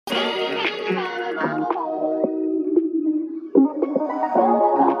Just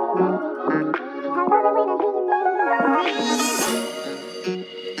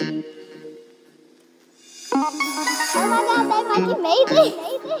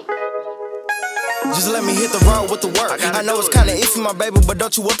let me hit the road with the work. I know it's kinda iffy, my baby, but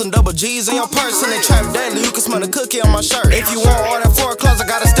don't you want them double G's in your purse? In the trap daily, you can smell the cookie on my shirt. If you want all that for a clothes, I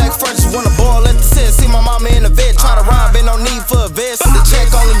got a stack front. Just wanna boil at the set. See my mama in the vet, try to rob, ain't no need for a vest. The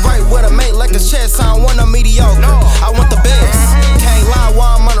check only right with a mate like a chest. I don't want no mediocre, I want the best. Can't lie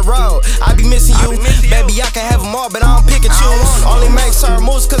while I'm on the road. I be missing you, baby, I can have them all, but I don't pick and choose. Only make certain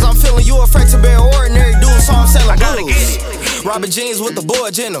moves cause I'm feeling you afraid to be an ordinary dude, so I'm selling blues. Robbing jeans with the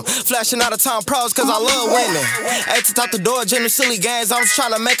boy in them, flashing out of town pros cause I love winning. Exit out the door, them silly games. I was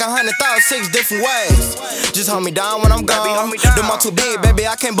trying to make 100,000 6 different ways. Just hold me down when I'm gone. Them all too big, baby,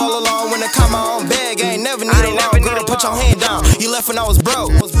 I can't bowl alone. When they call my own bag, I ain't never need a loan. Girl, put your hand down. You left when I was broke.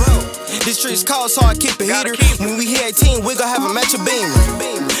 This street's cold, so I keep a heater. When we hit 18, we gon' have a match of beamer.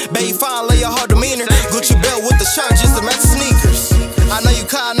 Baby, fine, lay your whole demeanor. Gucci belt with the shirt just to match the sneakers. I know you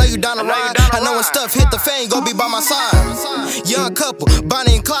cry, I know you down the ride. I know when stuff hit the fan, you gon' be by my side. Young couple,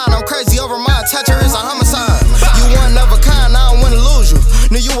 Bonnie and Clyde, I'm crazy over mine. Touch her is a homicide. You one of a kind, I don't wanna lose you.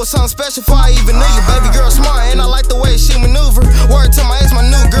 Knew you was something special before I even knew you. Baby girl smart, and I like the way she maneuver. Word to my ex, my